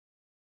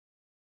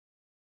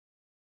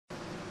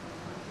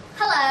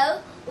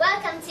Hello,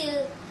 welcome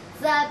to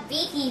the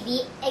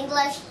BTV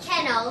English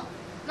channel.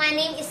 My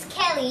name is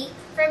Kelly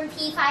from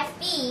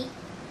P5B.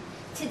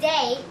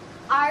 Today,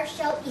 our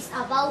show is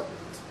about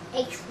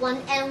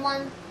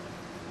H1N1.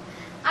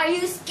 Are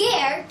you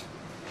scared?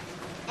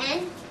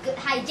 And good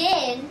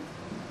hygiene.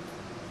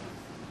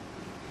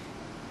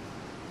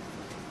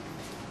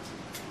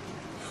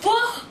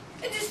 Oh,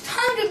 it is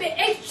time to be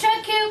extra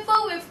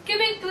careful with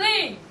keeping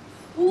clean.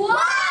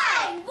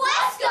 Why?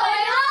 What's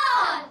going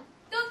on?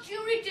 Don't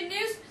you read the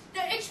news? The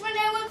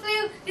H1N1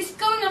 flu is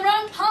going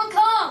around Hong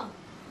Kong.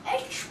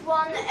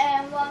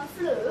 H1N1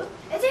 flu?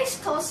 It is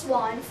called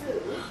swine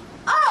flu.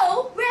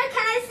 Oh, where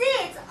can I see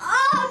it?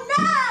 Oh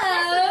That's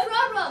the no!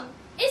 problem.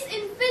 It's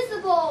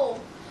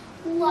invisible.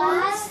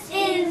 What's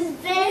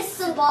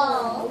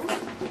invisible?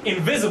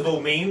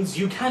 Invisible means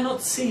you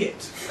cannot see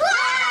it.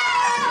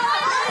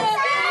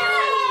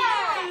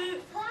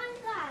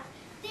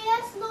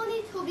 There's no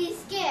need to be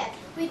scared.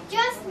 We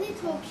just need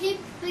to keep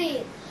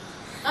clean.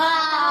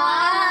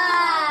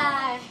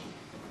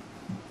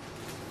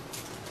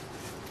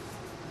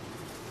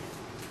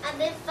 I've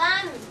been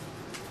fun.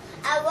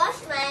 I wash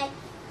my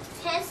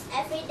hands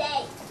every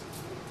day.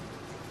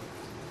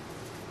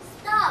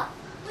 Stop!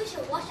 We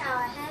should wash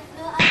our hands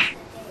more often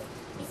a day,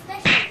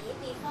 especially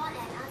before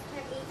and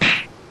after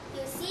eating.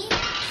 You see,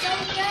 so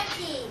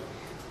dirty.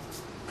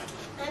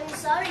 I'm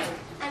sorry.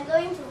 I'm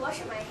going to wash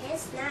my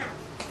hands now.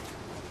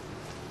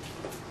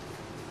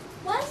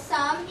 Want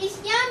some? It's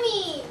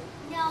yummy.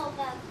 No,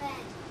 but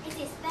Ben, it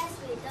is best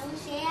we don't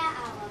share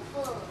our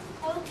food.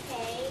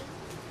 Okay.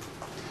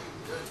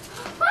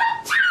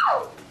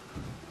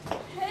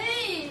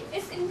 Hey,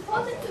 it's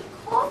important to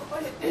cough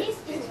on the face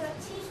into a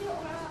tissue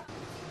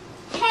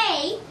or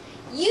Hey,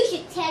 you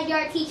should tell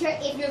your teacher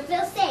if you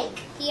feel sick.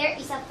 Here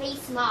is a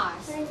face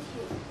mask. Thank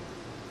you.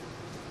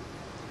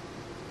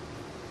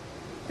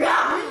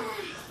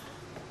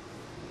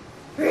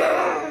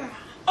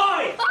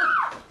 Oi!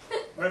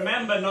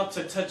 Remember not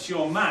to touch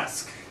your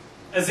mask,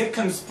 as it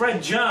can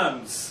spread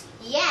germs.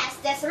 Yes,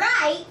 that's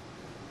right.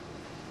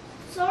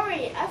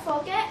 Sorry, I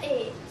forget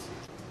it.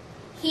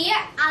 Here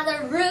are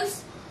the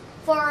rules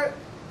for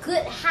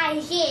good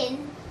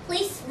hygiene.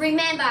 Please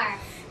remember.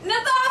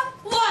 Number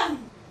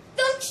 1,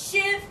 don't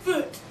share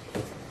food.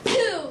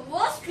 2.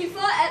 Wash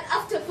before and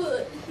after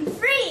food.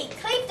 3.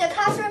 Keep the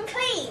classroom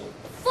clean.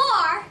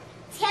 4.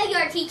 Tell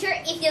your teacher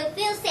if you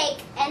feel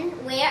sick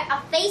and wear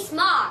a face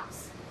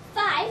mask.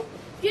 5.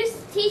 Use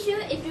tissue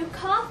if you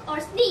cough or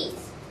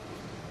sneeze.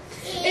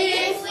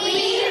 If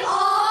we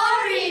all